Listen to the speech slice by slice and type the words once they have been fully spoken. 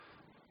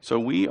So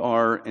we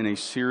are in a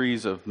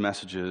series of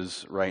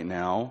messages right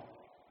now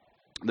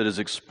that is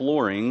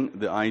exploring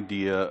the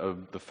idea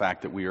of the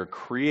fact that we are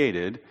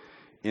created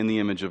in the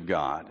image of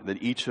God,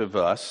 that each of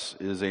us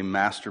is a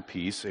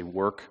masterpiece, a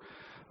work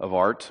of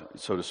art,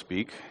 so to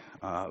speak,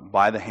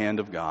 by the hand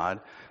of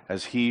God,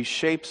 as He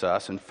shapes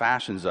us and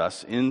fashions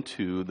us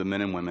into the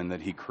men and women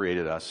that He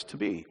created us to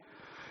be.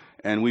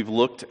 And we've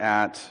looked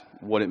at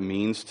what it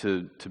means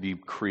to be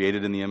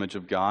created in the image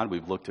of God.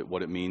 We've looked at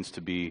what it means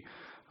to be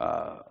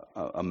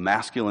a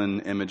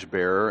masculine image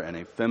bearer and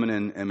a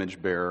feminine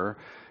image bearer,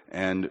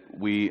 and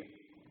we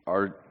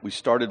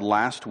started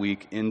last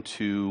week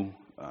into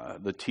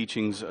the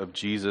teachings of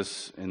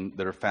Jesus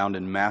that are found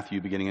in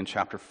Matthew, beginning in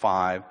chapter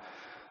 5,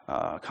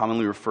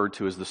 commonly referred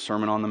to as the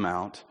Sermon on the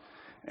Mount,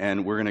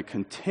 and we're going to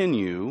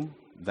continue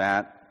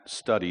that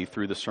study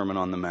through the Sermon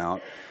on the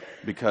Mount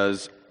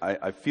because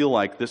I feel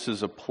like this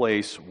is a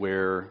place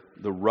where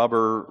the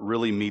rubber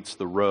really meets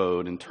the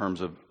road in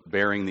terms of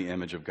bearing the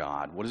image of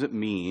God. What does it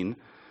mean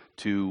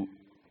to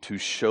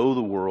show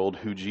the world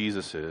who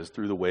Jesus is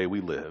through the way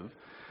we live?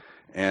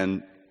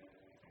 And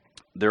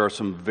there are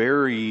some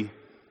very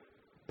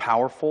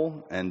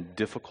powerful and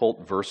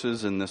difficult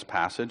verses in this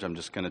passage. I'm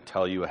just going to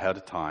tell you ahead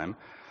of time.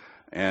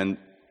 And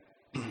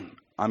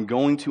I'm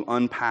going to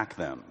unpack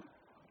them.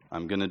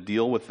 I'm going to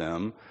deal with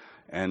them,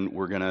 and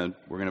we're going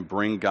to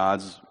bring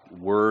God's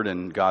word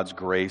and God's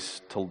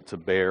grace to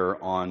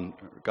bear on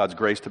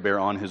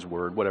His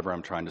word. Whatever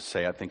I'm trying to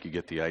say, I think you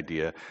get the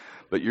idea.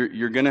 But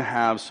you're going to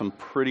have some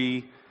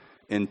pretty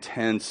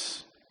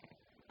intense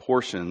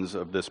portions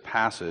of this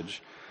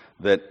passage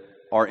that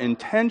are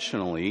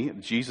intentionally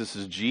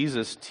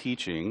Jesus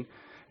teaching,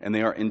 and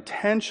they are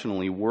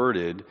intentionally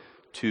worded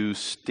to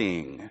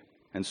sting.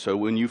 And so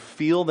when you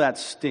feel that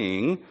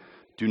sting,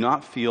 do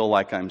not feel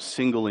like I'm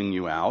singling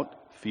you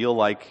out. Feel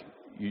like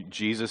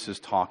Jesus is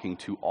talking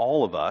to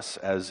all of us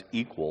as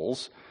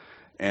equals,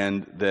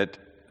 and that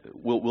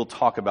we'll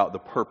talk about the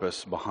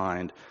purpose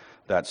behind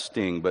that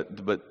sting.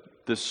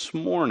 But this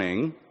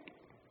morning,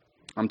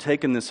 I'm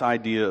taking this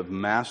idea of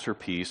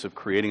masterpiece, of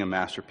creating a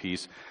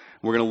masterpiece.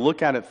 We're going to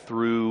look at it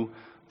through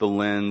the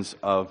lens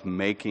of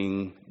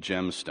making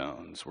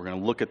gemstones. We're going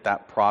to look at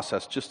that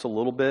process just a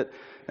little bit,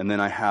 and then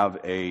I have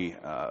a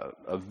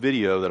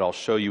video that I'll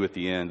show you at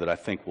the end that I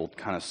think will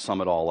kind of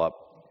sum it all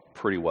up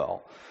pretty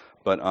well.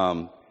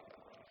 But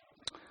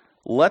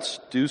let's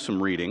do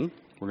some reading.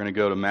 We're going to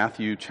go to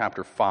Matthew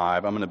chapter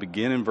 5. I'm going to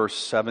begin in verse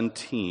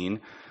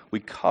 17. We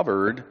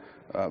covered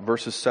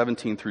verses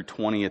 17 through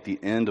 20 at the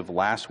end of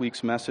last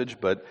week's message,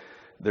 but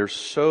they're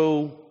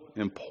so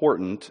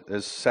important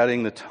as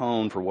setting the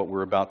tone for what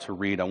we're about to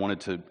read. I wanted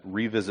to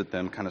revisit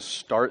them, kind of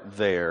start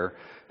there,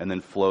 and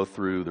then flow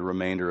through the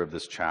remainder of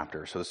this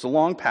chapter. So it's a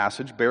long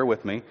passage, bear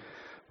with me,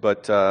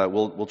 but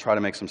we'll try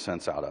to make some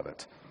sense out of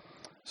it.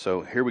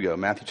 So here we go,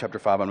 Matthew chapter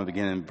 5, I'm going to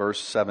begin in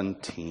verse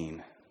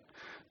 17.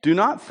 Do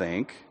not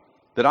think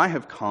that I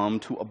have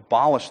come to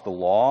abolish the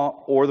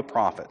law or the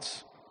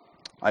prophets.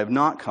 I have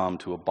not come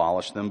to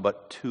abolish them,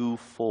 but to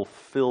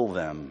fulfill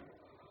them.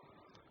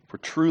 For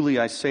truly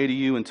I say to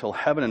you, until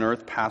heaven and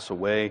earth pass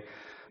away,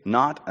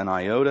 not an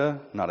iota,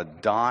 not a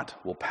dot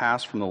will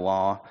pass from the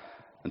law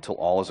until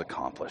all is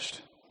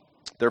accomplished.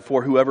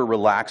 Therefore, whoever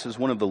relaxes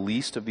one of the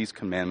least of these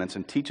commandments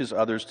and teaches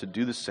others to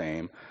do the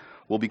same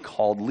will be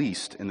called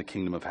least in the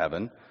kingdom of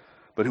heaven,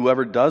 but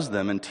whoever does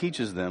them and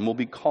teaches them will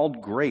be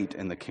called great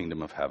in the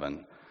kingdom of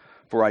heaven.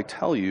 For I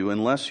tell you,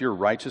 unless your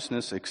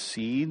righteousness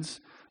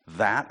exceeds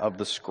that of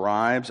the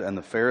scribes and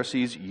the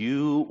Pharisees,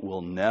 you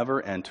will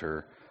never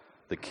enter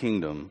the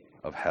kingdom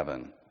of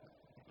heaven.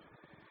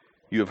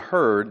 You have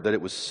heard that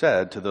it was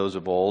said to those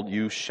of old,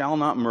 you shall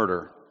not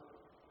murder,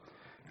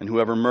 and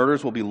whoever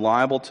murders will be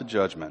liable to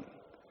judgment.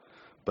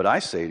 But I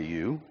say to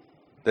you,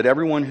 that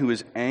everyone who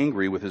is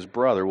angry with his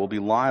brother will be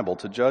liable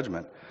to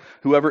judgment.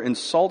 Whoever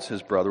insults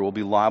his brother will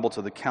be liable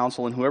to the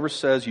council, and whoever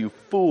says, you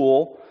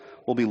fool,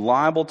 will be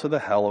liable to the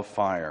hell of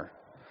fire.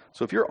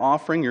 So if you're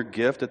offering your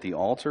gift at the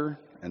altar,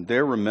 and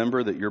there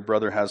remember that your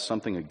brother has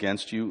something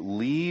against you,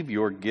 leave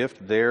your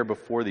gift there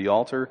before the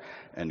altar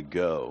and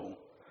go.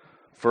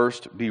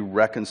 First be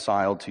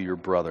reconciled to your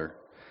brother,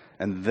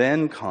 and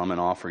then come and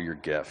offer your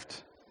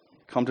gift.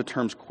 Come to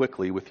terms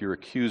quickly with your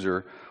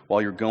accuser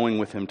while you're going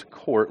with him to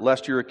court,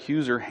 lest your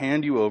accuser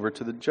hand you over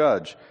to the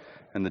judge,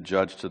 and the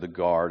judge to the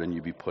guard, and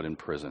you be put in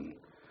prison.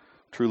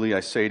 Truly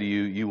I say to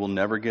you, you will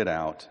never get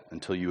out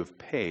until you have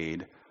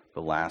paid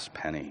the last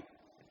penny.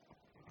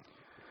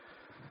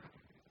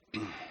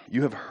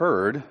 You have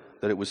heard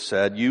that it was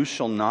said, you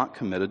shall not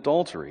commit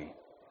adultery.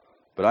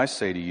 But I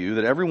say to you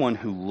that everyone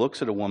who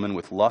looks at a woman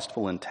with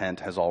lustful intent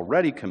has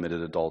already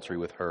committed adultery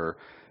with her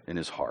in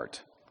his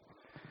heart.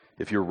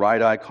 If your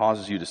right eye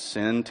causes you to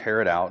sin,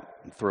 tear it out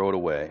and throw it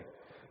away.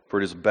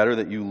 For it is better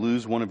that you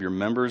lose one of your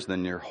members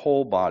than your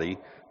whole body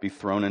be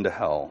thrown into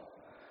hell.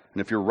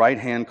 And if your right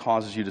hand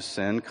causes you to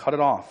sin, cut it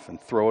off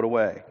and throw it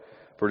away.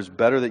 For it is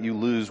better that you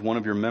lose one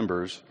of your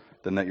members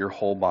than that your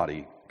whole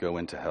body go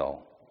into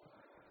hell.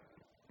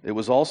 It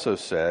was also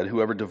said,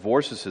 whoever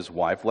divorces his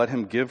wife, let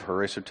him give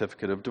her a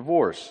certificate of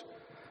divorce.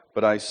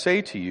 But I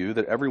say to you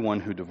that everyone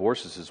who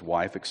divorces his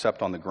wife,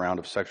 except on the ground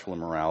of sexual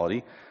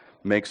immorality,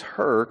 makes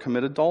her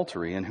commit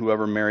adultery, and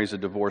whoever marries a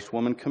divorced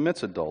woman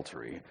commits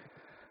adultery.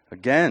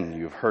 Again,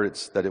 you have heard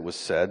that it was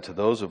said to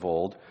those of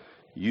old,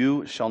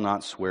 'You shall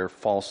not swear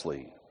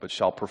falsely, but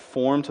shall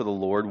perform to the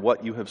Lord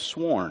what you have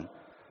sworn.'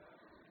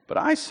 But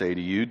I say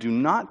to you, do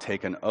not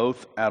take an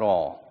oath at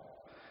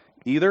all,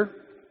 either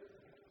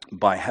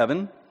by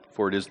heaven,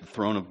 for it is the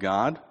throne of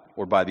God,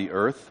 or by the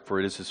earth, for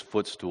it is his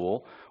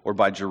footstool, or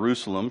by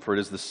Jerusalem, for it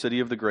is the city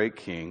of the great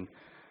king.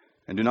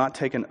 And do not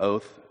take an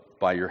oath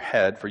by your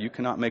head, for you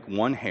cannot make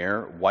one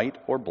hair white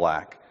or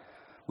black.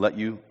 Let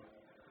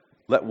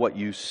what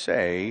you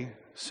say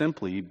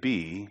simply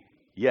be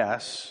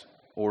yes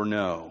or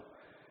no.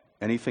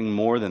 Anything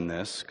more than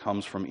this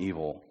comes from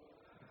evil.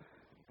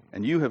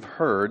 And you have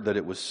heard that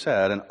it was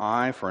said, an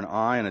eye for an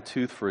eye and a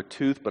tooth for a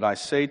tooth. But I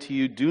say to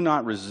you, do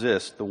not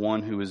resist the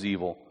one who is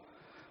evil.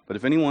 But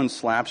if anyone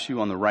slaps you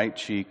on the right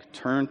cheek,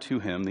 turn to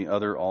him the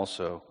other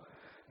also.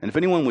 And if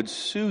anyone would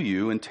sue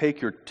you and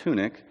take your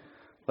tunic,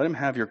 let him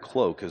have your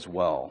cloak as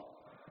well.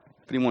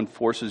 If anyone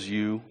forces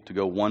you to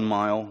go 1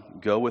 mile,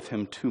 go with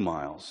him 2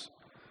 miles.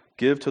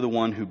 Give to the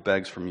one who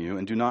begs from you,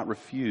 and do not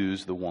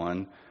refuse the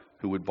one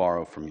who would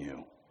borrow from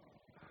you.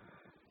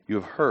 You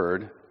have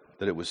heard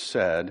that it was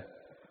said,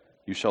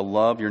 'You shall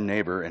love your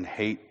neighbor and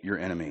hate your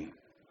enemy.'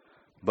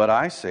 But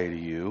I say to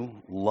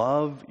you,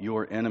 love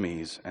your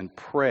enemies and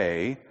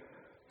pray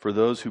for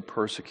those who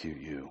persecute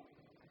you,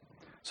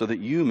 so that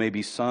you may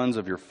be sons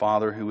of your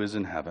Father who is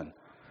in heaven.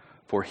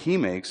 For he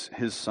makes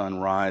his sun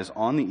rise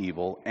on the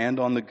evil and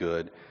on the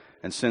good,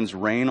 and sends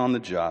rain on the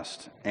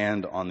just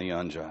and on the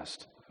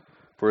unjust.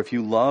 For if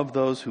you love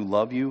those who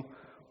love you,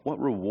 what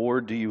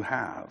reward do you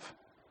have?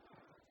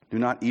 Do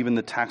not even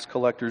the tax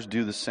collectors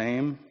do the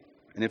same?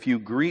 And if you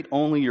greet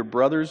only your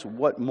brothers,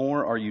 what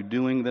more are you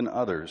doing than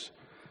others?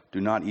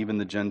 Do not even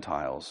the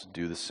Gentiles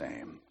do the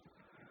same?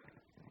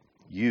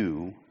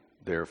 You,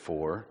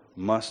 therefore,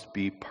 must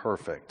be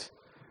perfect,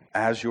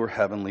 as your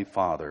heavenly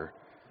Father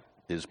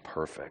is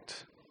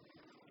perfect."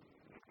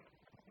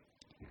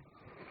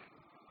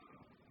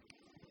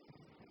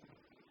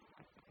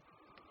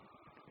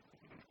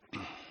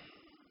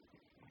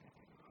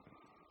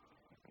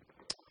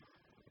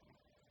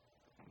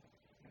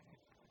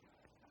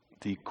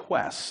 The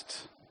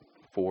quest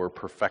for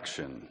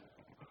perfection.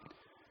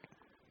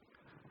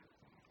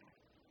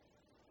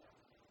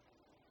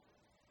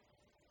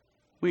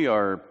 We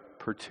are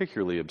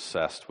particularly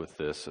obsessed with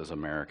this as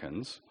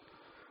Americans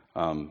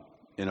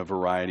in a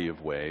variety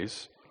of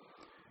ways.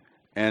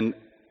 And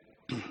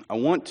I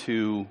want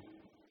to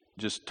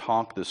just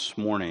talk this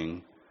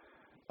morning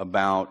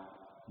about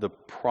the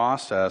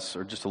process,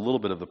 or just a little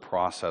bit of the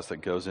process that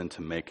goes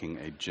into making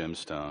a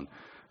gemstone.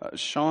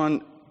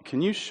 Sean,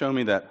 can you show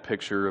me that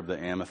picture of the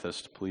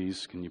amethyst,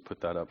 please? Can you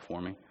put that up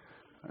for me?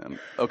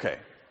 Okay.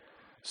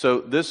 So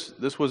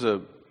this was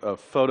a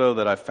photo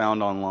that I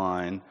found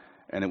online,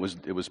 and it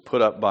was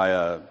put up by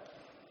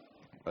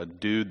a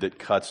dude that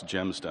cuts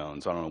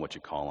gemstones. I don't know what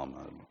you call him,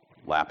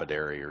 a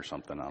lapidary or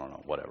something. I don't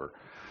know, whatever.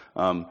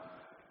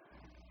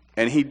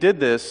 And he did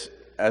this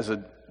as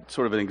a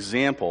sort of an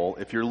example.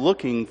 If you're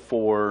looking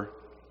for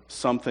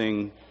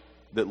something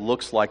that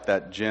looks like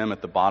that gem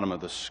at the bottom of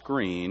the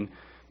screen,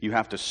 you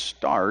have to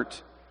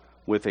start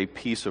with a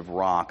piece of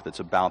rock that's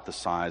about the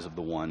size of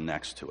the one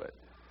next to it.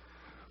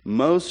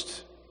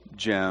 Most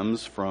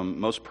gems, from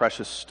most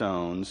precious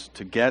stones,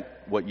 to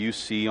get what you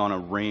see on a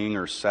ring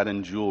or set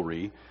in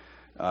jewelry,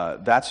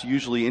 that's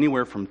usually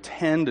anywhere from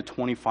 10 to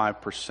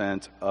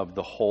 25% of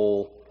the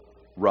whole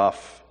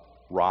rough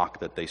rock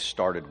that they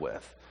started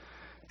with.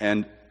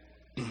 And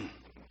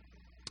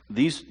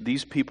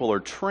these people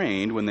are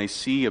trained, when they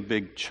see a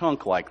big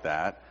chunk like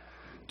that,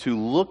 to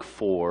look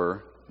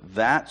for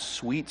that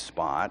sweet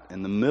spot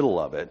in the middle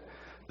of it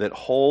that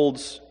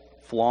holds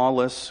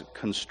flawless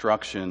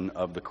construction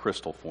of the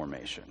crystal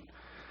formation.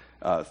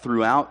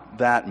 Throughout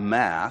that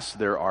mass,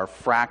 there are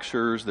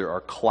fractures, there are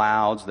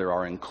clouds, there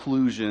are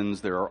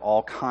inclusions, there are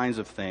all kinds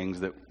of things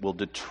that will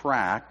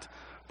detract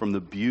from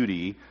the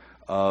beauty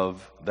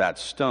of that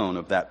stone,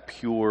 of that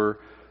pure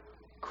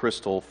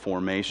crystal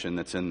formation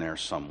that's in there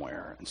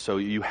somewhere. And so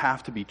you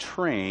have to be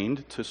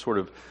trained to sort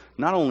of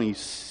not only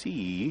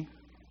see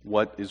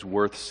what is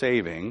worth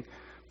saving,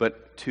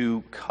 but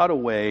to cut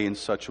away in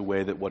such a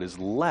way that what is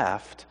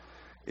left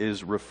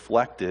is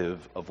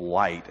reflective of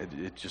light.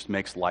 It just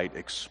makes light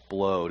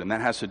explode. And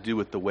that has to do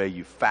with the way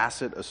you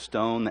facet a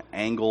stone, the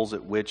angles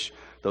at which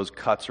those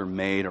cuts are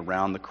made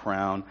around the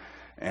crown.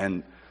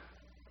 And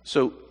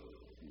so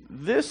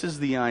this is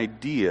the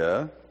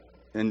idea,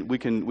 and we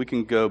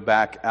can go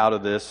back out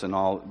of this and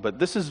all, but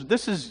this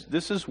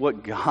is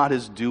what God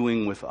is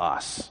doing with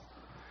us.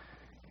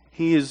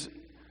 He is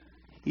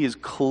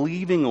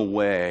cleaving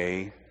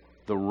away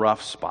the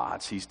rough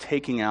spots. He's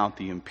taking out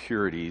the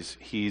impurities.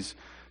 He's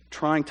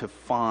trying to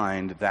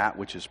find that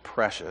which is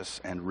precious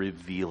and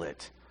reveal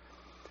it.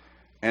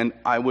 And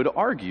I would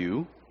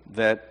argue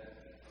that,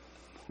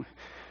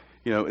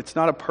 it's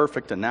not a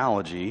perfect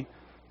analogy,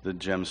 the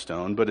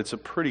gemstone, but it's a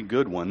pretty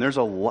good one.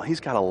 He's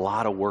got a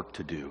lot of work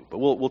to do, but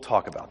we'll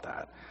talk about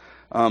that.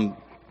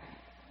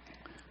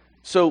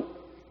 So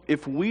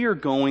if we are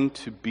going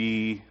to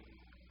be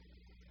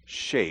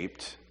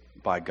shaped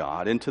by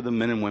God into the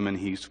men and women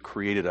He's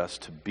created us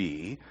to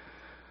be,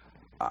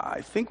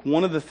 I think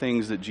one of the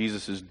things that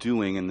Jesus is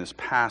doing in this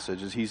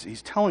passage is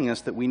He's telling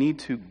us that we need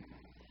to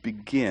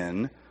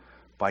begin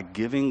by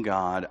giving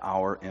God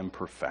our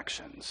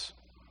imperfections.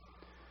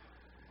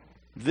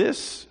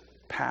 This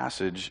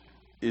passage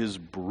is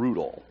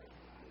brutal.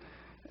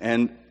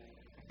 And,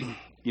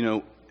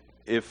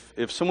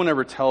 if someone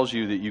ever tells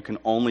you that you can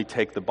only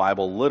take the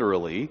Bible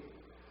literally,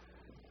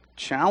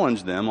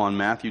 challenge them on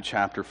Matthew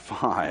chapter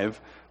 5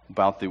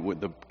 about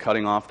the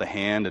cutting off the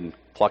hand and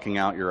plucking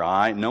out your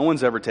eye. No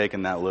one's ever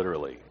taken that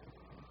literally,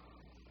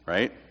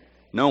 right?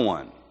 No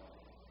one.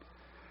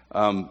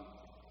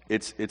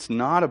 It's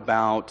not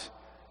about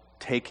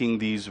taking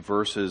these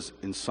verses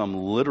in some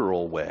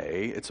literal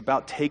way. It's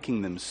about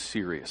taking them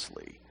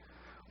seriously.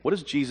 What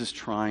is Jesus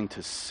trying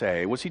to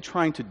say? What's He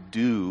trying to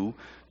do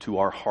to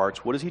our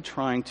hearts? What is He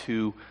trying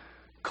to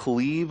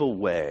cleave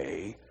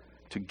away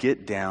to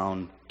get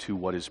down to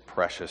what is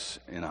precious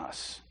in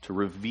us, to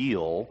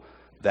reveal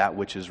that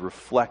which is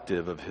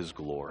reflective of His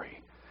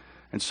glory?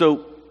 And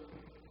so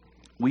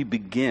we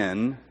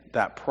begin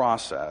that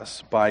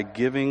process by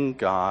giving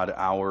God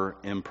our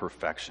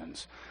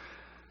imperfections.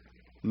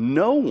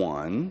 No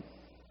one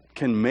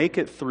can make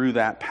it through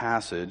that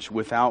passage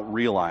without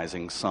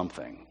realizing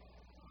something.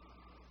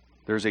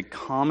 There's a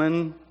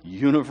common,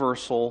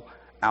 universal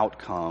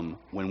outcome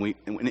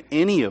when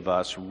any of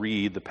us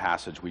read the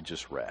passage we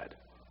just read.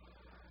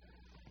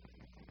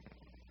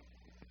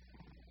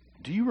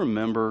 Do you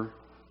remember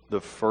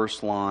the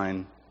first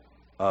line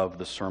of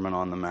the Sermon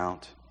on the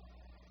Mount?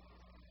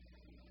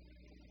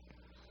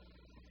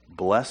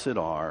 Blessed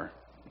are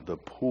the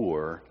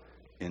poor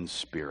in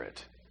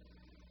spirit.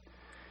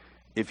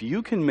 If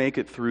you can make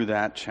it through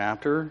that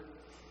chapter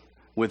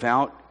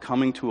without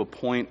coming to a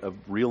point of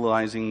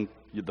realizing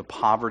the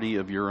poverty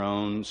of your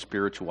own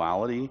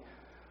spirituality,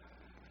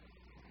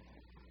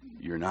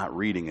 you're not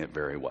reading it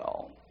very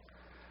well.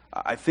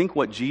 I think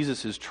what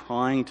Jesus is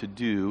trying to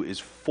do is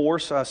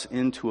force us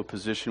into a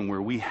position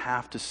where we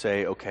have to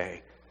say,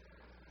 okay,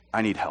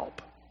 I need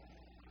help.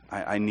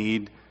 I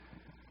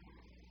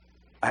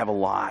have a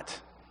lot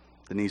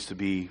that needs to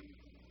be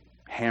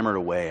hammered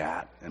away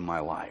at in my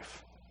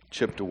life,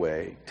 chipped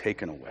away,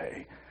 taken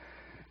away.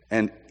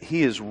 And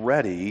He is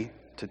ready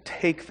to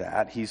take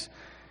that. He's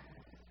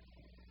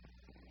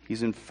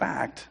in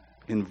fact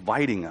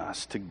inviting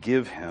us to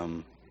give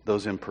Him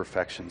those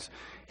imperfections.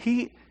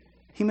 He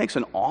makes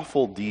an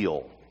awful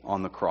deal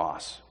on the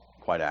cross,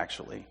 quite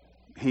actually.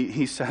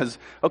 He says,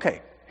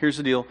 okay, here's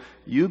the deal.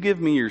 You give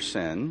me your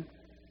sin.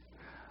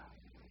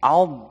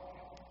 I'll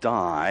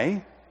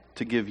die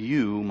to give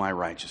you my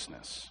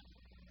righteousness.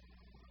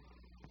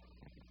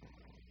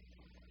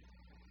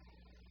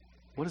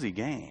 What does He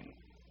gain?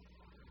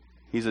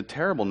 He's a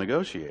terrible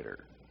negotiator.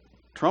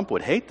 Trump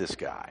would hate this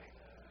guy.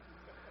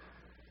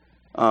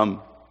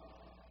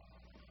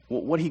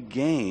 What He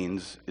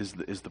gains is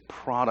the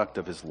product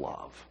of His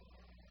love,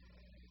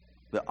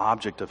 the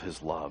object of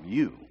His love,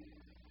 you.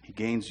 He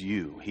gains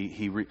you.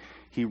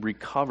 He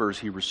recovers,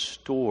 He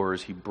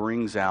restores, He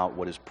brings out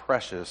what is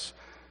precious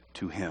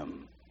to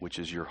Him, which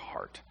is your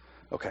heart.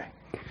 Okay,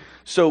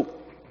 so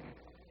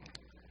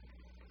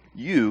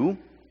you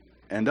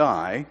and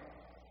I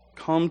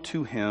come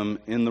to Him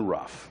in the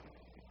rough.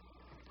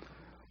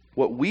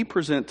 What we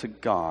present to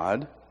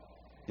God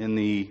in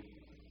the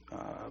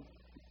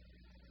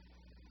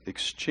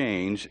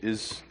exchange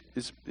is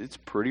it's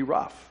pretty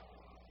rough.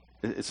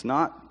 It's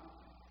not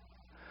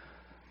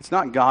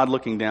God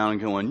looking down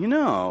and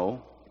going,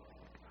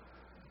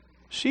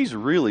 she's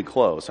really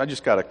close. I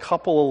just got a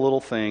couple of little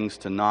things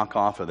to knock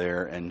off of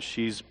there and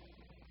she's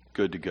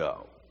good to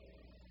go.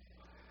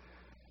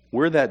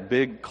 We're that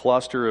big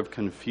cluster of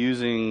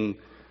confusing,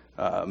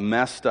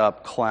 messed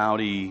up,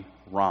 cloudy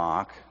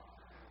rock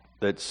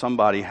that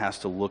somebody has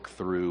to look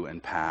through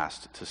and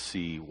past to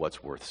see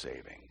what's worth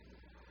saving.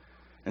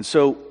 And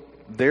so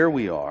there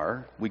we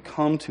are. We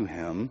come to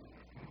Him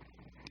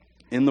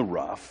in the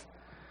rough.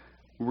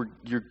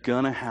 You're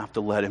going to have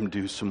to let Him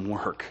do some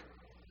work.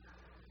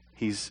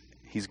 He's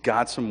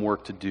got some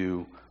work to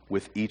do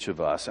with each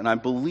of us. And I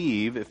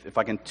believe, if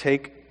I can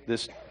take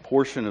this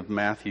portion of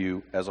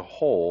Matthew as a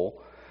whole,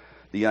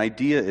 the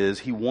idea is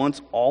He wants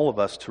all of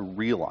us to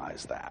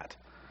realize that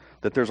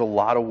there's a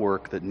lot of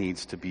work that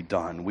needs to be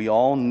done. We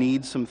all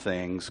need some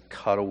things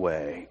cut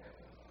away.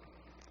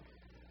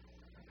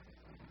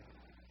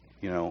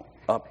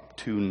 Up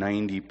to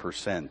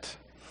 90%.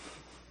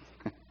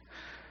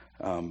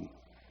 I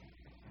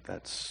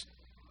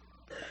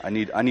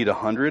need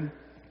 100%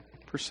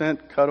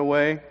 cut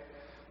away,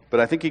 but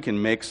I think He can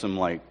make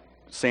some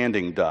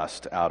sanding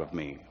dust out of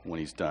me when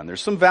He's done.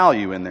 There's some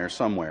value in there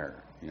somewhere,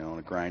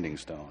 a grinding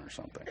stone or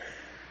something.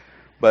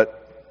 But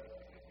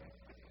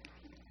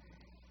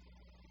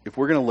if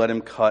we're going to let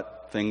Him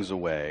cut things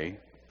away,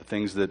 the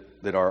things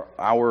that are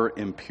our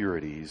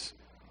impurities,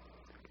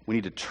 We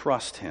need to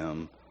trust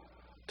him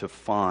to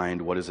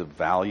find what is of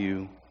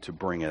value, to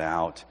bring it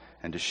out,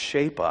 and to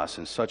shape us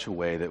in such a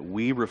way that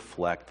we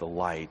reflect the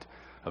light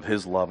of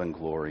his love and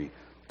glory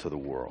to the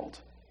world.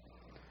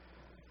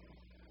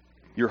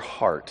 Your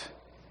heart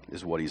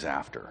is what he's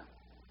after.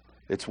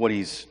 It's what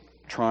he's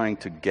trying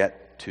to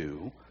get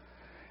to.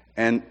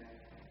 And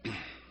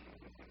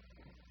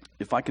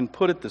if I can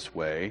put it this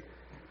way,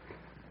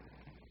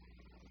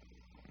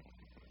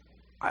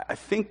 I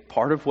think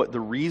part of the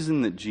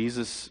reason that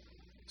Jesus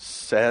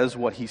says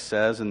what he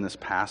says in this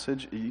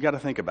passage, you got to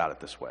think about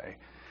it this way.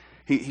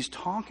 He's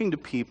talking to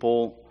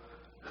people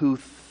who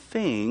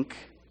think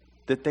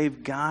that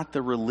they've got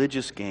the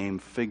religious game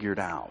figured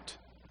out,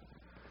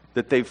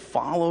 that they've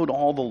followed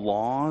all the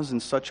laws in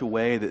such a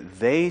way that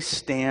they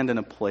stand in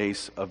a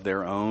place of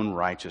their own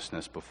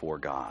righteousness before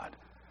God,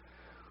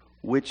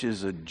 which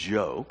is a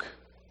joke.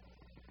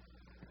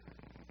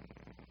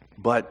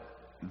 But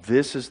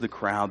this is the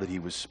crowd that he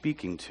was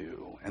speaking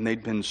to, and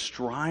they'd been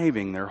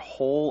striving their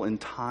whole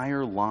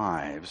entire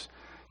lives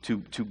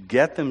to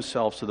get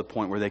themselves to the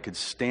point where they could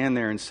stand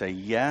there and say,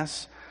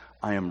 yes,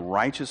 I am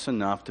righteous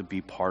enough to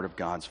be part of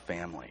God's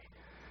family.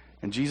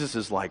 And Jesus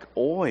is like,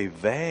 oy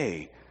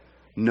vey,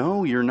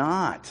 no, you're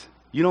not.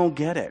 You don't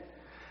get it.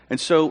 And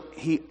so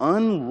he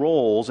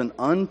unrolls and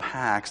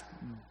unpacks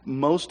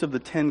most of the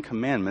Ten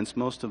Commandments,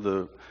 most of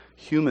the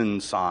human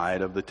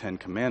side of the Ten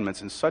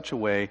Commandments in such a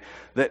way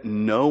that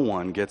no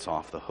one gets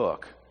off the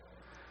hook.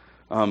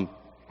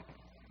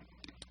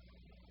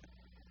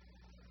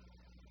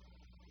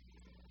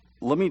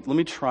 Let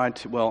me try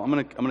to. Well, I'm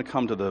gonna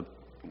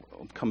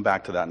come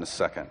back to that in a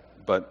second.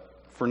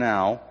 But for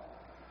now,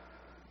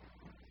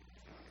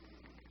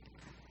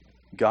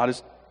 God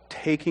is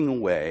taking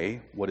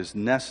away what is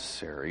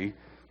necessary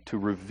to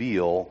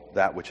reveal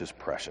that which is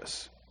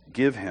precious.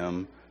 Give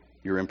him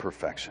your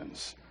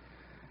imperfections.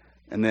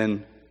 And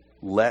then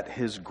let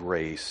his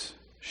grace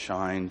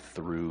shine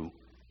through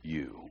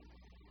you.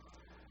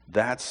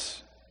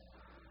 That's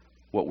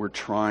what we're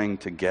trying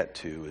to get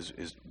to,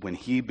 is when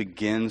he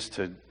begins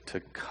to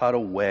cut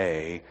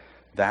away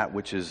that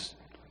which is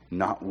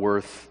not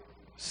worth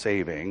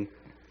saving,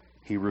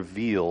 he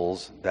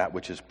reveals that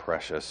which is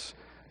precious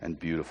and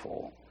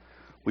beautiful.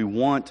 We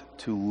want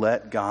to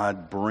let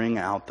God bring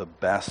out the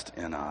best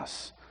in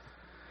us.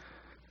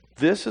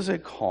 This is a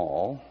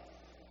call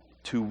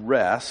to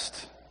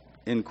rest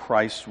in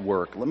Christ's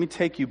work. Let me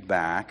take you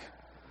back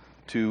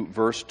to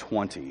verse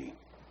 17.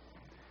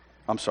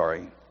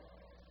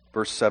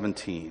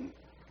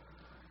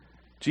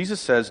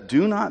 Jesus says,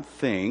 "Do not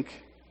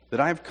think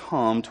that I have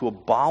come to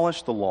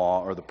abolish the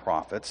law or the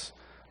prophets.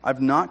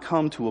 I've not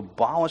come to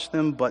abolish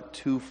them, but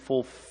to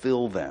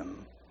fulfill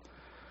them."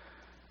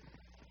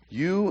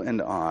 You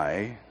and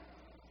I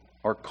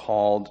are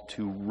called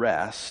to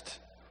rest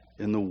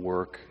in the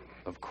work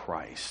of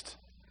Christ.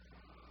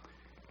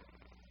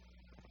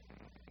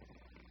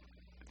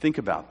 Think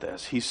about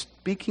this. He's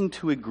speaking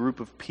to a group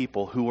of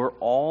people who are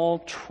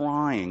all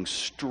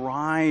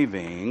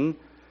striving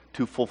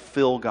to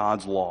fulfill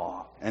God's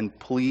law and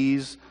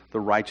please the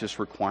righteous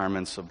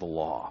requirements of the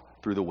law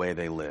through the way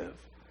they live.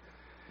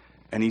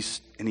 And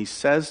he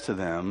says to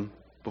them,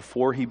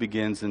 before he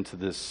begins into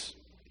this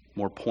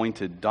more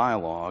pointed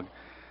dialogue,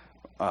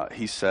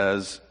 he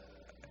says,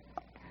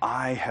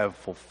 I have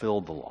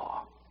fulfilled the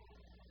law.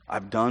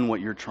 I've done what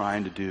you're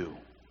trying to do.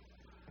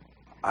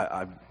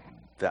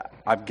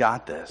 I've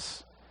got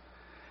this.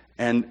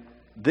 And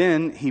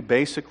then he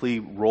basically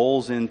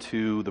rolls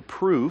into the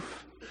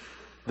proof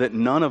that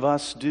none of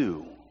us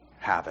do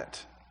have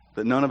it,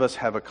 that none of us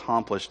have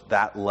accomplished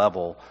that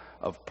level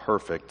of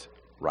perfect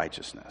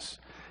righteousness,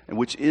 and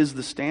which is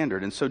the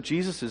standard. And so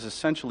Jesus is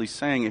essentially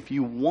saying, if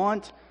you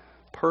want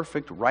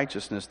perfect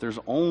righteousness, there's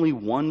only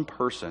one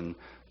person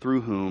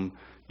through whom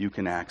you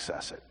can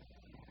access it.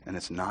 And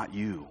it's not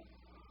you.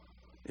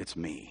 It's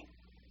me.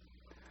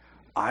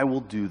 I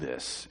will do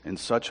this in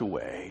such a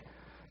way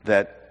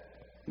that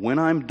when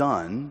I'm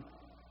done,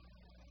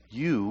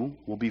 you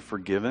will be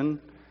forgiven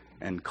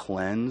and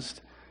cleansed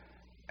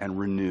and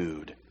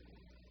renewed.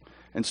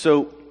 And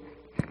so,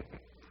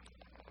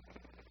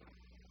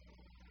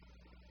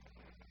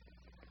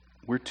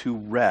 we're to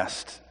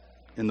rest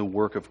in the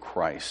work of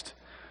Christ.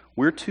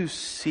 We're to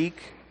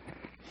seek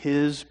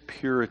his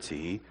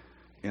purity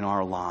in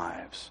our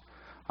lives.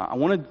 I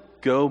want to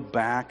go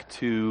back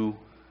to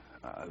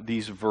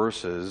these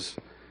verses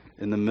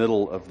in the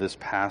middle of this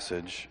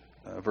passage,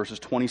 verses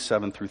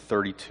 27 through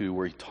 32,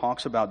 where he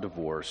talks about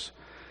divorce.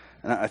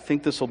 And I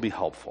think this will be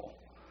helpful.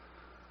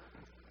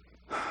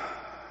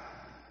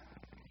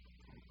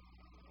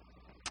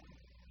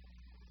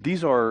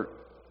 These are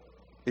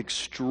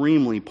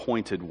extremely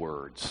pointed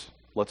words,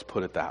 let's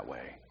put it that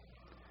way.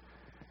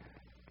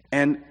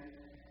 And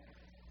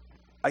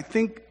I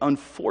think,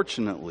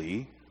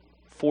 unfortunately,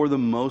 for the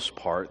most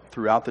part,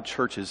 throughout the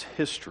church's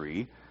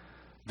history,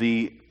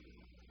 the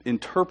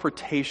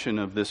interpretation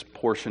of this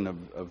portion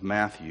of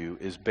Matthew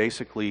is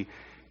basically,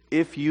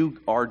 if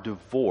you are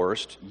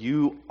divorced,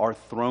 you are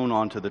thrown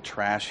onto the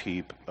trash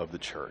heap of the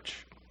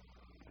church.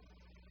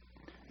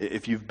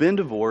 If you've been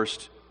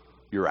divorced,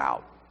 you're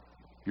out.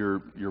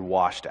 You're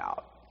washed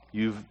out.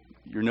 You're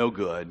no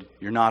good.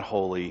 You're not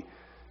holy.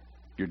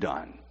 You're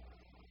done.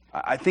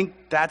 I think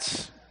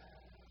that's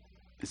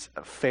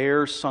a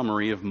fair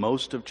summary of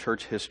most of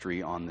church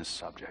history on this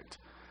subject.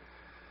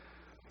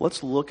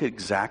 Let's look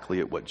exactly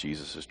at what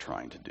Jesus is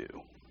trying to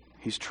do.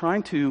 He's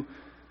trying to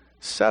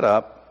set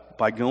up,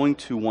 by going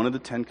to one of the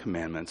 10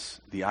 Commandments,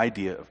 the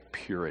idea of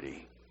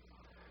purity.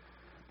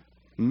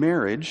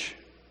 Marriage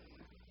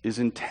is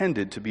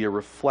intended to be a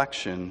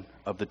reflection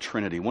of the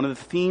Trinity. One of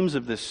the themes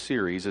of this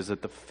series is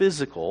that the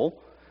physical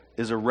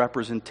is a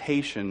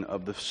representation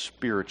of the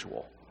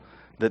spiritual,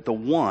 that the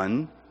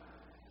one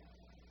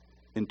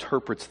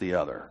interprets the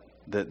other,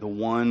 that the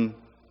one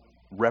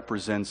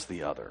represents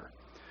the other.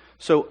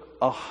 So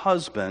a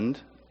husband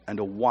and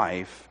a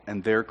wife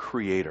and their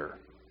creator,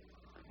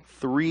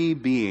 3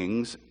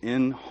 beings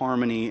in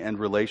harmony and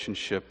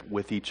relationship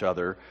with each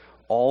other,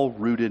 all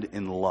rooted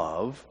in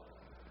love,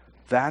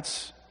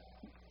 that's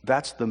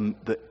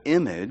the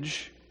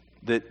image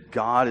that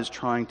God is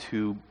trying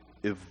to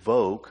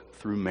evoke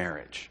through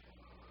marriage.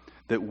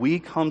 That we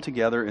come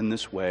together in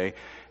this way,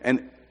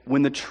 and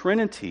when the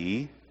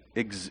Trinity,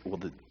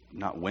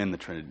 not when the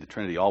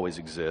Trinity always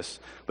exists,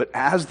 but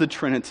as the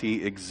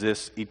Trinity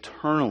exists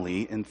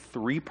eternally in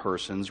 3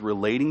 persons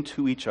relating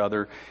to each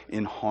other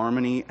in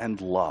harmony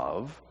and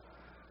love,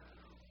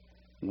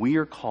 we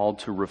are called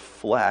to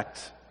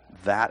reflect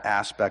that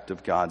aspect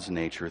of God's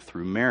nature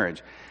through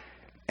marriage.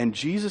 And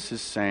Jesus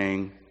is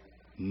saying,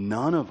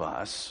 none of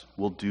us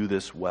will do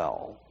this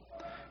well.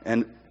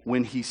 And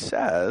when he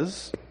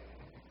says,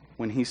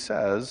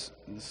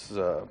 this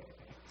is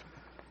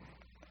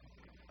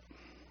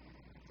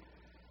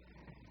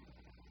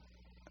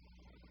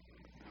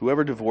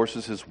whoever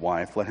divorces his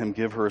wife, let him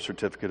give her a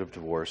certificate of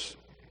divorce.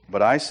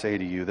 But I say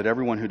to you that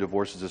everyone who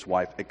divorces his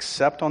wife,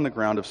 except on the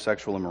ground of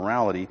sexual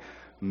immorality,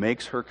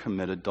 makes her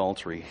commit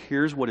adultery.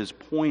 Here's what his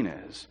point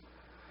is.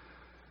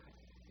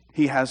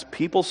 He has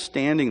people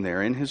standing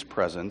there in his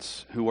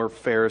presence who are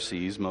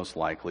Pharisees, most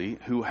likely,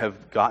 who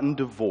have gotten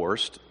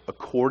divorced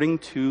according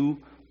to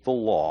the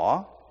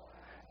law,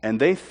 and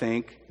they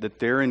think that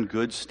they're in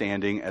good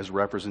standing as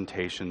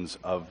representations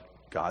of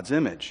God's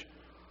image.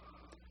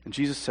 And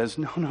Jesus says,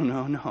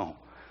 no.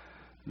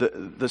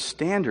 The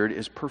standard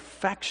is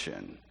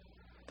perfection.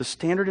 The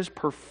standard is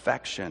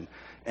perfection.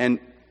 And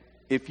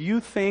if you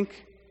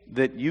think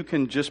that you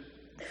can just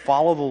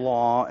follow the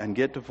law and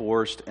get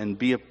divorced and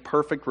be a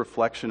perfect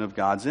reflection of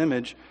God's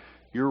image,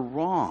 you're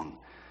wrong.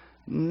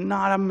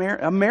 Not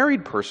a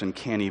married person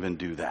can't even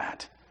do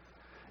that.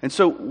 And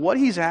so what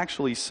he's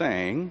actually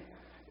saying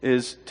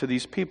is to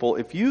these people,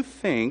 if you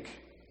think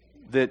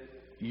that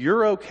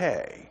you're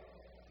okay,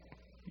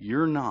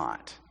 you're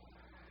not.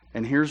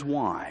 And here's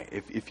why.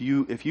 If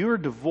you are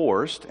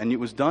divorced and it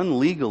was done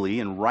legally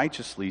and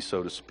righteously,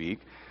 so to speak,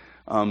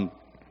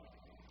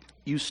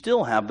 you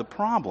still have the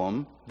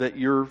problem that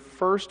your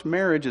first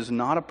marriage is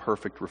not a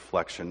perfect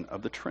reflection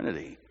of the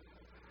Trinity.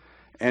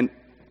 And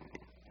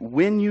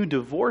when you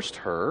divorced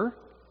her,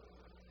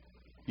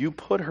 you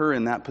put her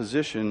in that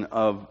position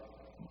of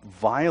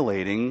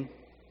violating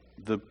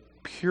the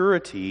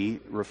purity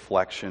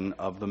reflection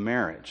of the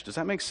marriage. Does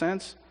that make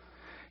sense?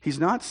 He's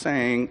not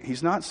saying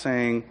it's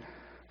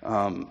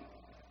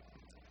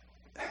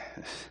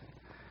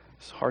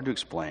hard to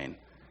explain.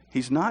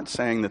 He's not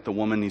saying that the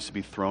woman needs to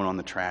be thrown on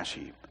the trash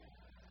heap.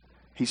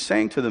 He's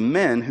saying to the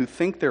men who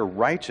think they're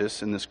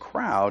righteous in this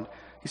crowd,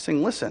 he's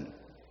saying, listen,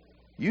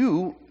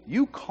 you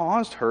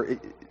caused her.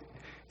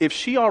 If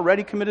she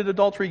already committed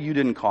adultery, you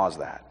didn't cause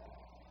that.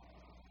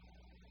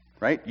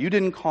 Right? You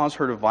didn't cause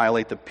her to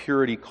violate the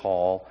purity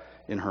call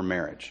in her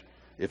marriage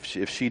if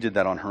she did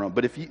that on her own.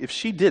 But if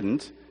she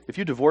didn't, if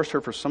you divorced her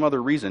for some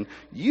other reason,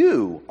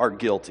 you are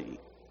guilty.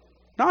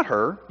 Not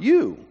her,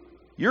 you.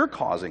 You're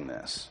causing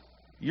this.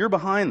 You're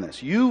behind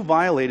this. You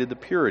violated the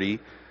purity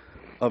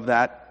of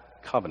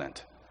that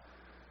covenant.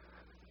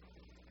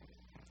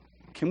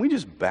 Can we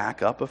just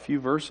back up a few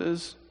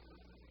verses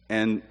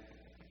and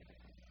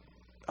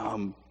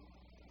how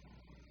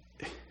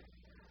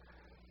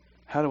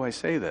do I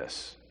say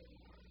this?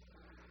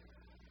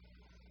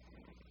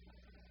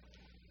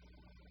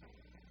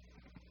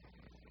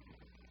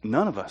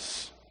 None of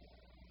us,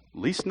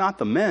 at least not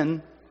the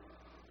men,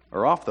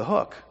 are off the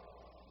hook.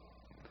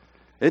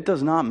 It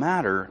does not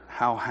matter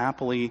how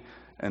happily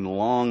and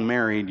long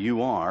married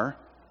you are,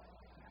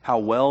 how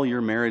well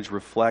your marriage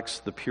reflects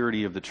the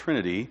purity of the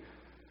Trinity.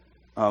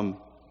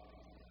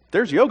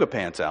 There's yoga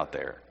pants out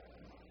there.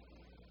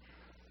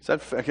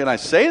 Can I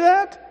say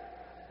that?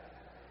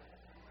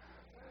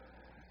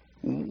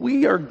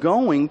 We are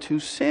going to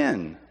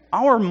sin.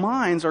 Our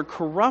minds are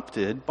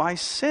corrupted by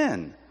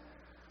sin.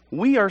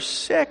 We are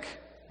sick.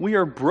 We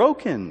are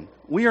broken.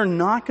 We are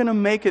not going to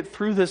make it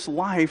through this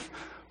life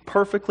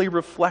perfectly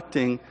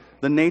reflecting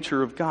the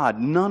nature of God.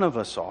 None of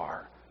us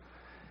are.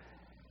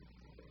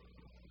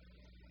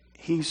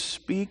 He's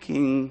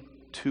speaking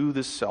to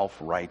the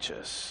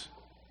self-righteous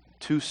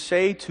to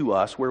say to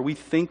us where we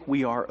think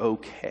we are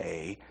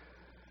okay,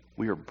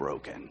 we are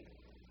broken.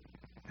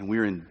 And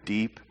we're in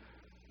deep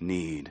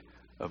need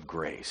of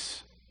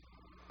grace.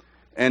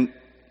 And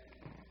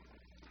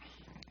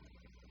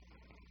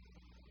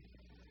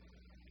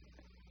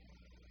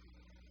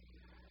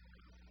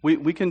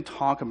we can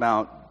talk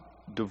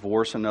about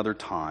divorce another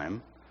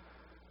time,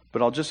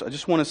 but I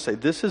just want to say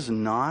this is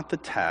not the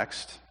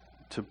text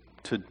to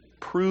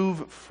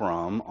prove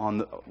from on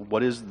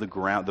what is the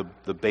ground,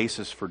 the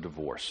basis for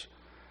divorce.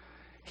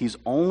 He's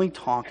only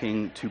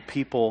talking to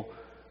people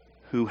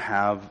who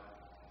have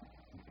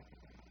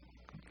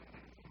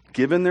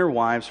given their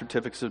wives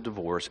certificates of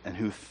divorce and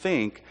who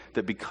think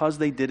that because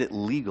they did it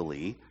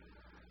legally,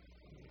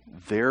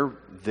 they're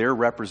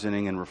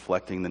representing and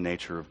reflecting the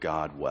nature of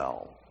God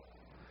well.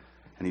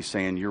 And he's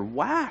saying, you're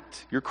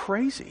whacked. You're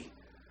crazy.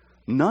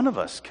 None of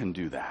us can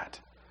do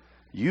that.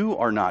 You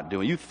are not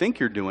doing it. You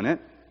think you're doing it.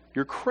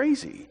 You're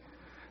crazy.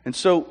 And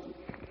so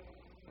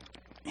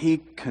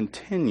he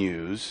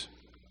continues,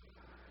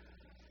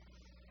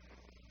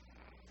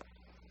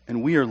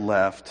 and we are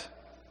left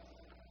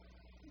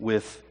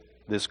with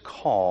this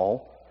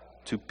call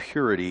to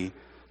purity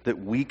that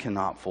we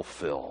cannot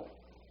fulfill.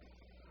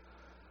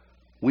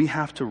 We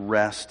have to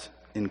rest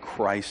in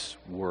Christ's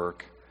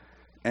work,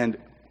 and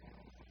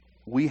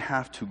we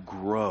have to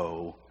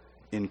grow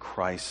in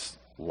Christ's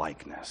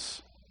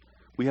likeness.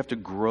 We have to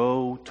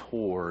grow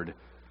toward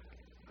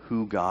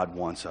who God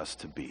wants us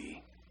to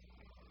be.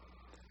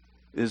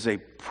 It is a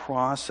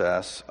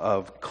process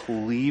of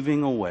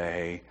cleaving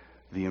away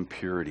the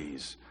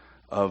impurities,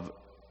 of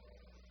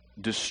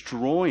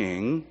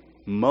destroying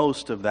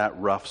most of that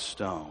rough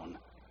stone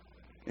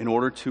in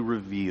order to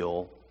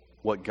reveal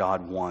what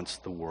God wants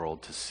the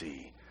world to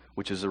see,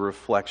 which is a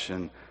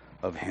reflection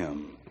of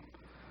Him.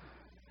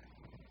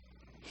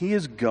 He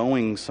is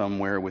going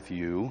somewhere with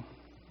you,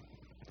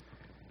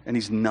 and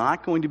He's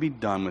not going to be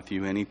done with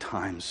you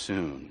anytime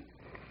soon.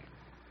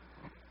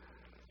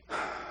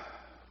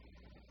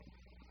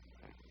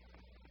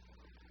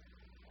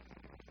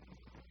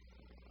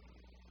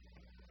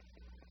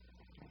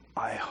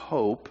 I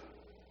hope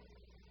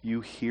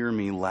you hear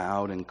me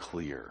loud and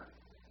clear.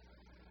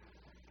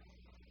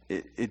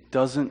 It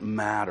doesn't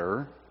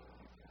matter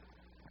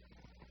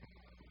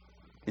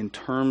in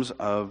terms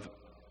of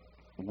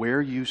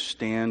where you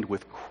stand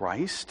with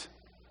Christ.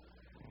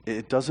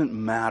 It doesn't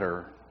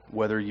matter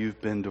whether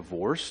you've been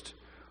divorced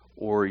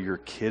or your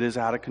kid is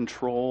out of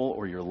control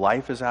or your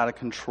life is out of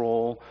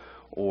control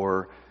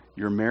or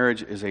your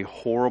marriage is a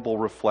horrible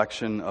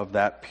reflection of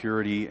that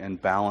purity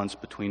and balance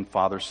between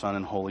Father, Son,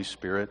 and Holy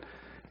Spirit.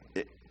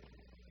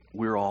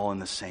 We're all in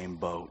the same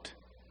boat.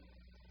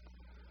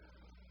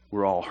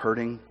 We're all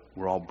hurting,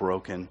 we're all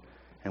broken,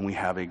 and we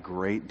have a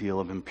great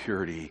deal of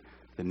impurity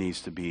that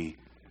needs to be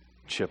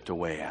chipped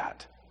away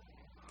at.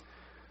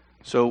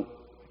 So,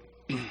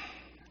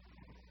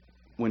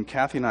 when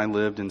Kathy and I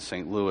lived in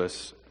St.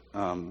 Louis,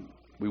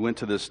 we went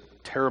to this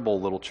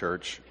terrible little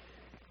church.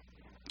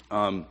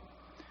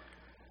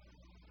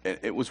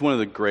 It was one of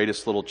the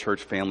greatest little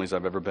church families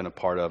I've ever been a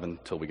part of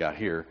until we got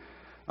here.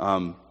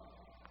 But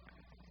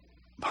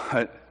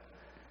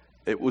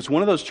it was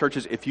one of those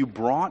churches, if you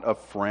brought a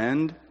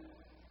friend,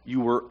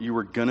 you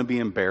were going to be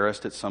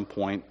embarrassed at some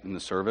point in the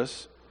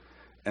service.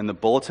 And the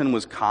bulletin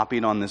was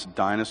copied on this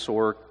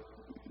dinosaur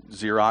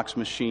Xerox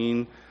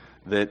machine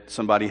that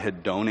somebody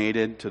had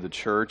donated to the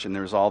church, and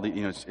there was all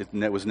the,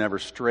 it was never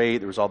straight.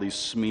 There was all these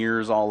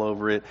smears all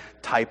over it,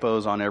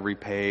 typos on every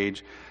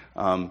page.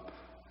 And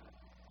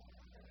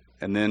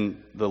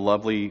then the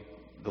lovely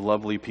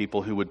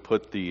people who would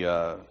put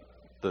the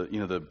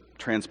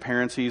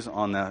transparencies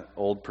on that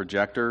old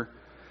projector,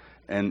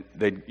 and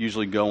they'd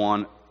usually go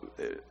on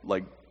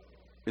like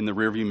in the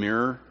rearview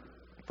mirror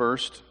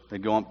first.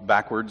 They'd go on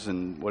backwards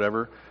and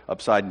whatever,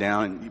 upside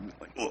down, and you'd be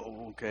like,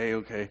 "Whoa,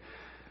 okay."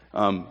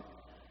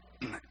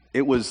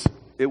 It was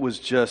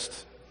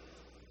just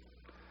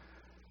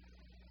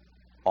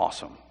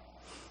awesome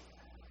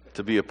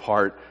to be a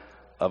part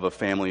of a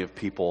family of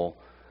people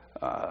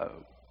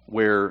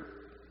where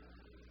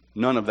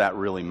none of that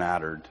really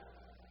mattered.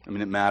 I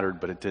mean, it mattered,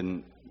 but it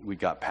didn't. We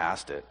got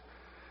past it.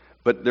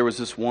 But there was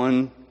this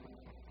one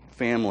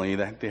family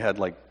that they had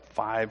like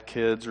 5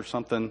 kids or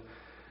something,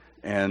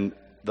 and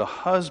the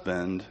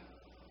husband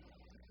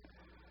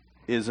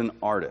is an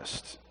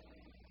artist.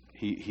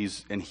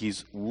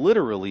 He's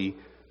literally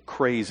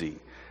crazy.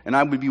 And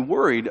I would be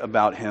worried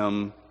about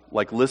him,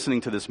 like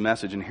listening to this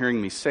message and hearing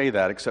me say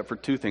that, except for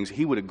 2 things.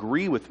 He would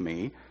agree with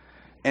me,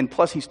 and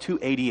plus he's too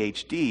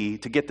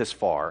ADHD to get this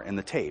far in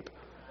the tape.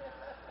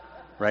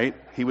 Right?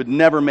 He would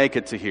never make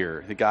it to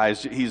here. The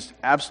guy's, he's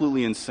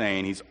absolutely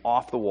insane. He's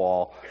off the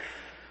wall.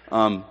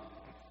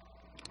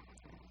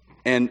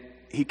 And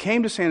he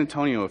came to San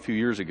Antonio a few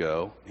years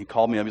ago. He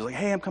called me up. He's like,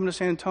 "Hey, I'm coming to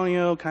San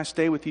Antonio. Can I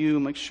stay with you?"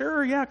 I'm like,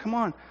 "Sure, yeah, come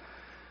on."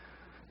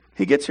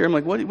 He gets here. I'm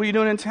like, what are you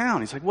doing in town?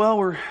 He's like,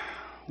 "Well,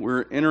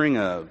 we're entering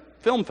a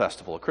film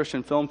festival, a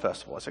Christian film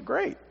festival." I said,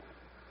 "Great.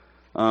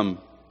 What'd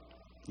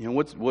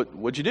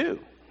you do?"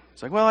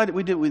 It's like, "Well,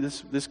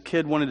 this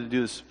kid wanted to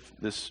do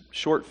this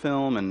short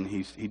film, and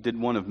he did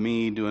one of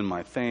me doing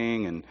my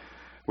thing, and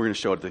we're going to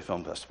show it at the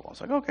film festival." I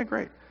was like, "Okay,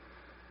 great."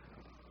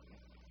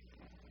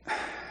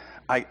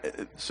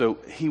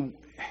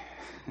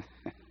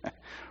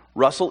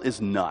 Russell is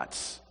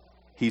nuts.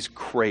 He's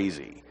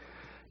crazy.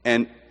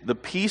 And the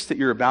piece that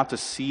you're about to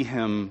see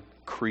him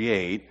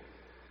create,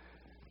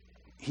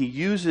 he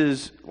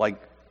uses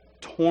like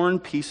torn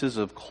pieces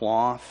of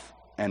cloth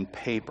and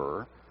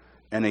paper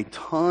and a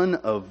ton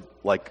of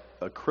like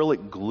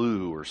acrylic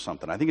glue or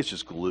something. I think it's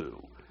just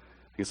glue.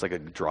 It's like a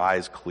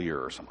dries clear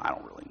or something. I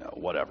don't really know.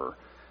 Whatever.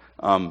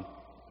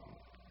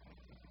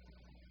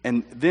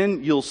 And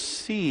then you'll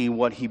see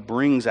what he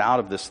brings out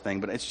of this thing.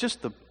 But it's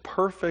just the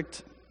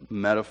perfect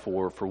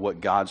metaphor for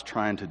what God's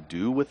trying to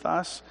do with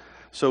us.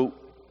 So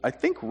I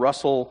think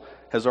Russell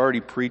has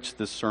already preached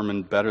this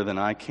sermon better than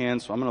I can,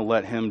 so I'm going to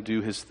let him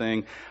do his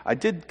thing. I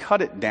did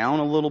cut it down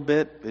a little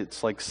bit.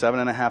 It's like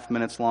 7.5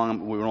 minutes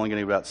long. We were only going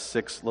to about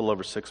a little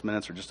over 6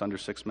 minutes or just under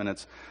 6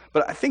 minutes.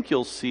 But I think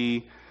you'll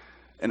see,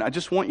 and I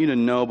just want you to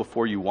know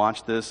before you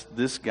watch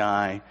this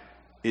guy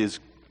is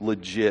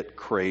legit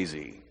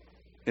crazy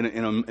in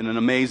an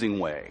amazing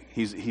way.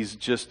 He's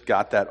just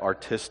got that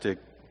artistic,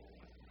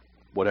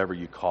 whatever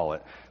you call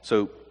it.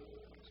 So,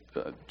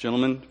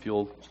 gentlemen, if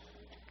you'll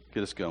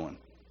get us going.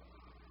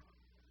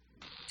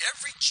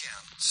 Every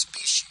gem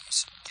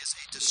species is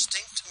a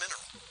distinct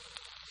mineral,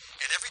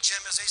 and every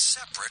gem is a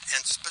separate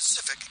and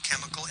specific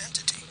chemical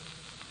entity,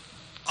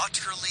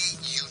 utterly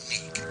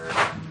unique.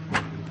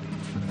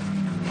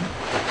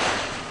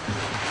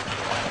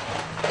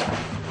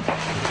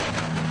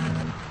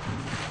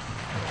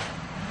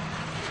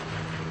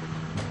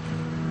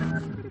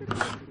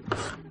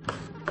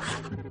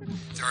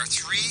 There are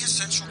three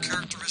essential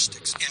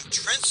characteristics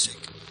intrinsic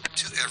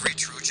to every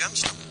true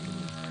gemstone: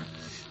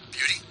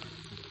 beauty,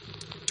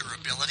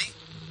 durability,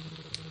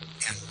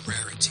 and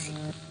rarity.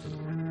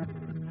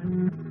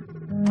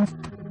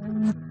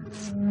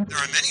 There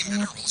are many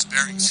minerals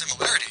bearing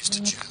similarities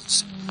to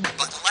gems,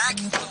 but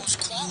lacking those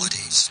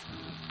qualities.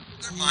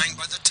 They're mined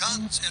by the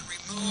tons and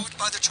removed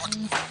by the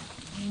truckload.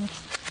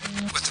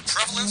 With the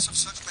prevalence of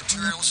such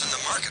materials in the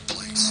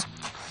marketplace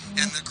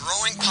and the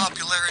growing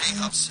popularity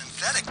of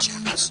synthetic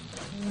gems,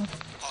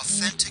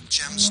 authentic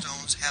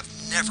gemstones have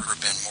never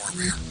been more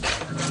rare.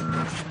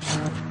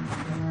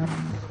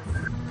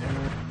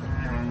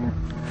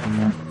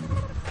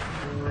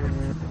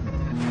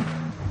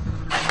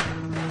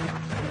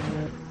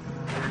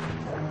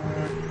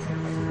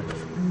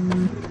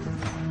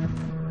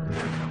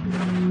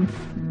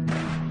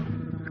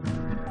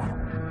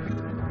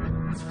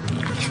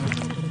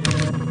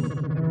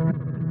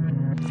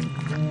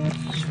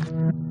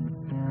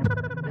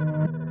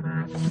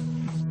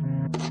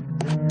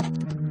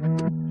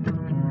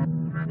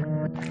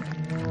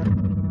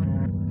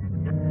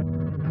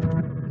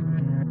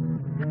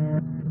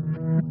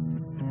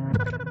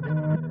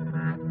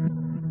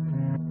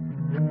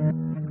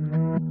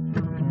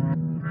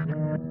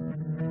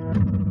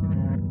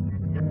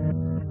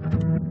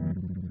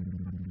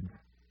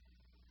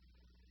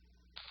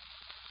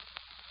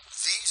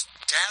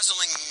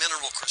 Dazzling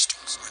mineral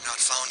crystals are not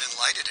found in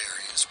lighted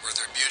areas where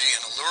their beauty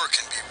and allure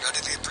can be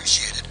readily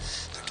appreciated.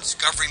 Their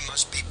discovery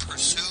must be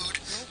pursued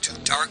to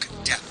dark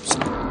depths.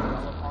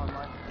 Upon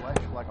my flesh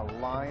like a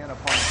lion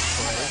upon its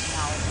prey,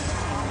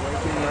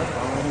 breaking their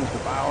bones,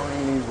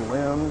 devouring these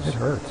limbs. It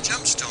hurts.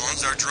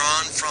 Gemstones are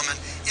drawn from an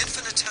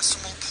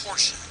infinitesimal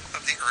portion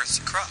of the Earth's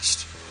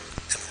crust.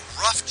 And a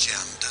rough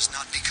gem does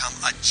not become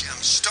a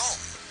gemstone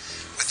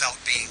without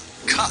being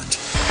cut.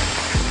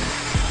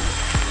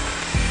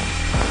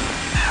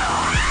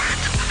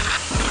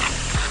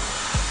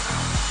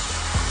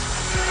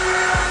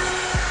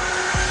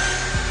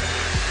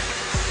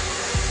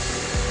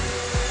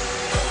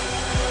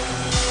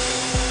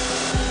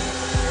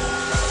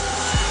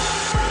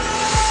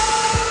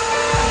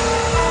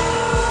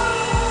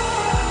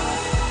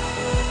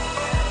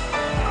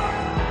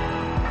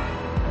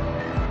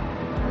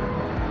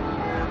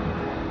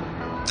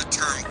 The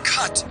term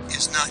cut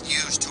is not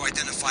used to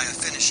identify a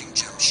finishing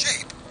gem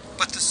shape,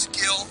 but the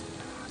skill,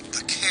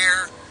 the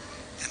care,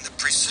 and the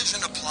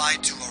precision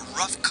applied to a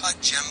rough-cut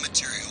gem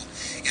material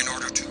in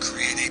order to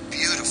create a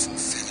beautiful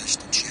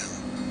finished gem.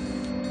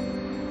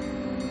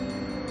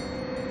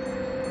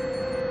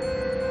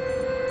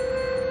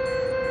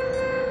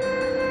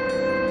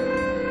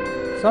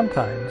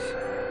 Sometimes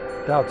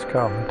doubts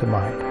come to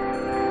mind.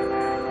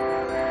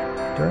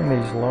 During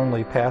these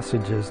lonely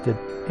passages, did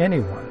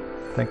anyone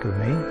think of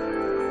me?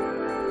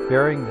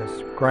 Bearing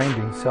this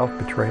grinding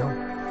self-betrayal,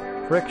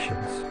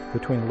 frictions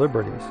between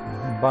liberties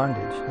and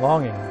bondage,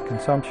 longing and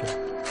consumption,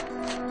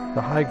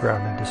 the high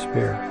ground and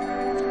despair.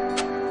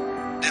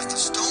 If the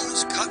stone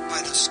is cut by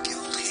the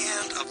skilled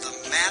hand of the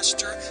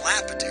master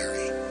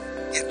lapidary,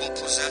 it will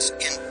possess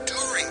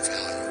enduring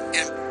value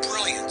and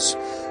brilliance,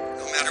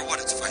 no matter what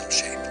its final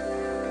shape.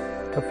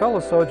 A fellow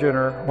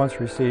sojourner once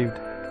received,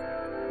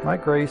 "My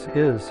grace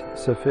is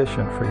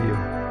sufficient for you."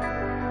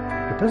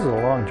 But this is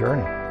a long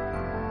journey,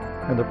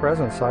 and the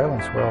present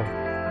silence, well,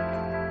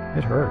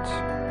 it hurts,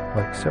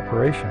 like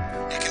separation.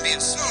 It can be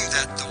assumed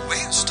that the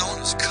way a stone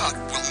is cut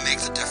will make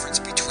the difference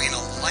between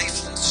a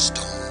lifeless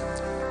stone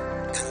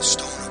and a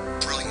stone of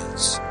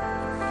brilliance,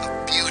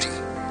 of beauty,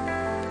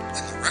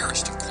 and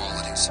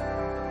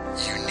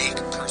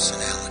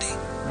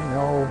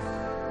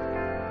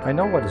I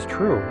know what is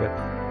true, but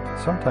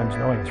sometimes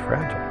knowing is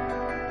fragile.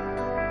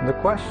 And the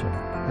question,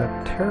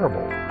 that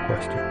terrible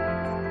question,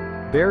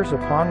 bears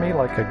upon me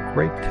like a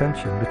great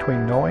tension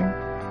between knowing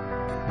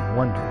and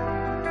wonder.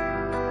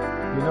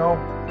 You know,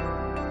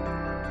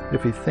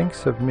 if he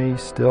thinks of me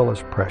still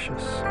as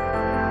precious.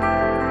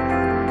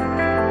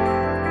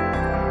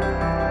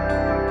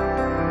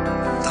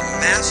 The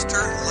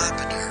master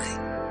lapidary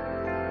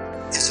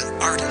is an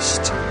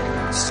artist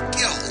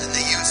skilled in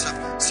the use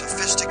of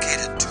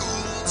sophisticated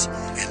tools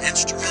and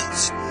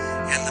instruments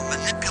and the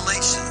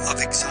manipulation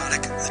of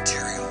exotic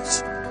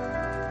materials.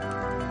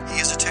 He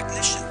is a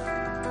technician,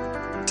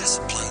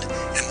 disciplined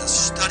in the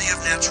study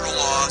of natural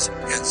laws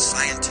and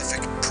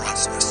scientific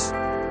process.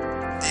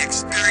 The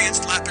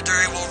experienced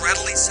lapidary will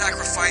readily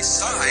sacrifice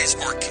size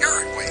or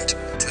carat weight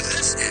to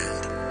this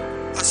end.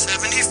 A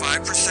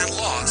 75%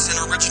 loss in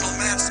original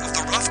mass of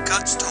the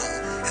rough-cut stone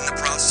in the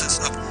process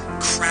of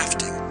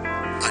crafting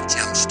a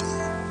gemstone.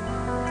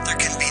 There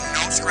can be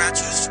no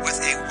scratches with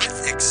a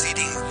width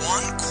exceeding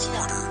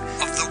 1/4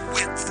 of the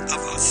width of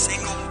a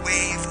single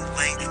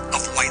wavelength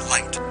of white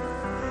light.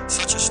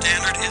 Such a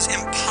standard is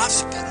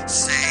impossible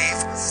save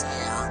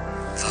for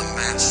the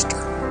master.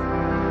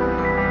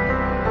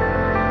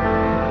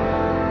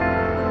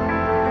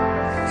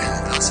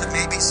 And thus it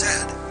may be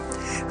said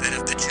that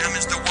if the gem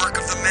is the work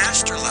of the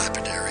master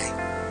lapidary,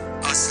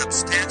 a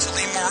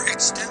substantially more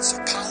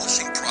extensive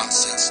polishing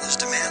process is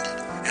demanded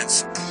and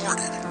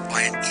supported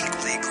by an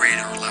equally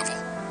greater level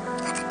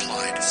of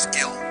applied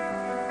skill,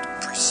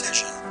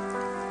 precision,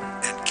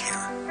 and care.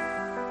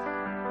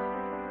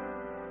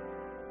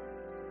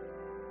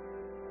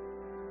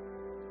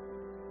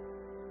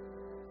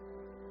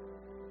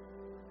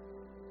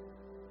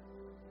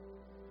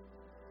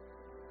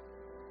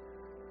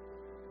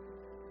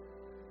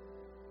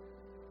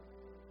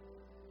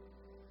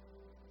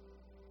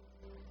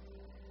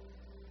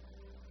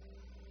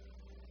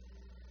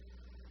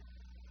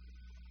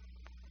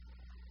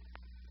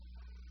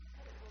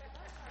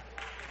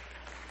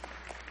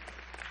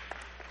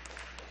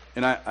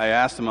 And I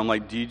asked him, I'm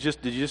like, did you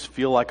just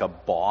feel like a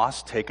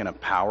boss taking a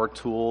power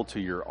tool to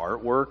your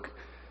artwork?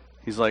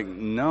 He's like,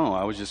 no,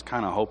 I was just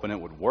kind of hoping it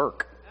would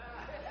work.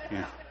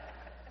 Yeah.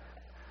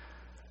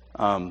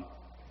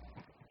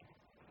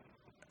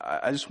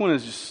 I just want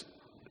to just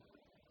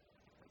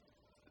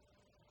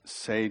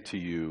say to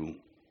you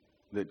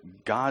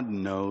that God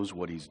knows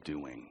what he's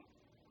doing.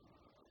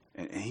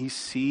 And he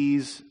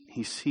sees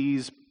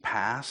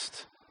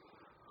past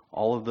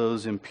all of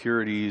those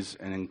impurities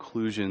and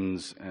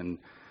inclusions and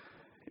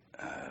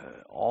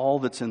all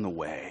that's in the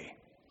way.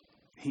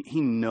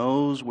 He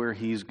knows where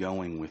he's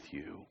going with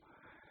you.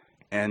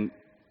 And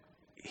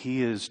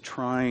he is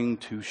trying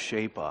to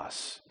shape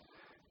us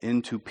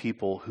into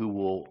people who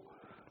will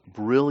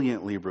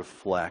brilliantly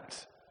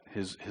reflect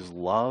his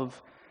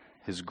love,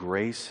 his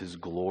grace, his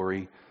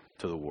glory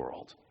to the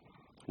world.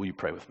 Will you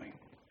pray with me?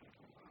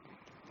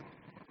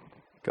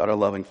 God, our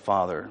loving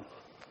Father,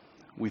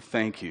 we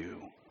thank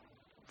you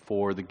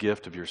for the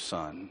gift of your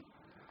Son,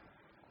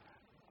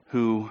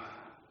 who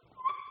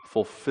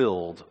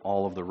fulfilled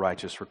all of the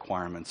righteous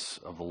requirements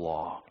of the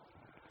law.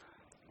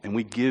 And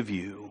we give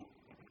you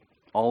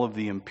all of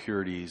the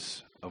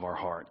impurities of our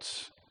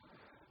hearts,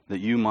 that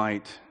you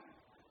might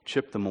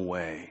chip them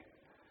away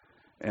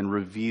and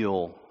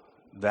reveal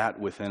that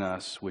within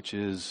us which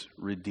is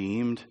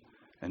redeemed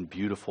and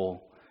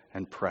beautiful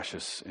and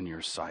precious in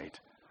your sight.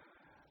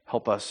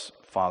 Help us,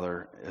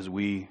 Father, as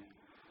we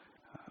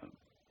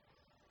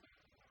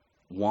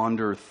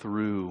wander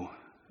through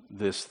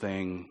this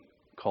thing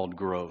called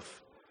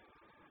growth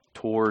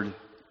toward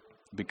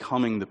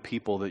becoming the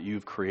people that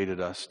you've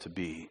created us to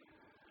be.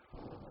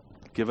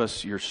 Give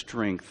us your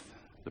strength,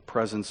 the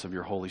presence of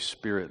your Holy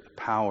Spirit, the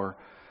power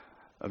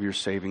of your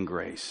saving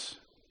grace,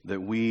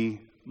 that we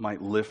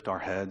might lift our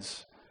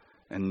heads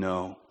and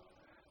know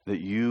that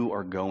you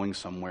are going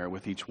somewhere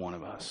with each one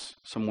of us,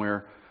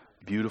 somewhere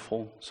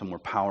beautiful, somewhere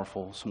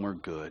powerful, somewhere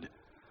good,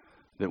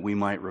 that we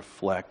might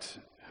reflect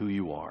who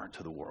you are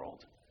to the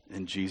world.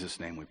 In Jesus'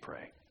 name we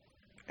pray.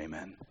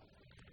 Amen.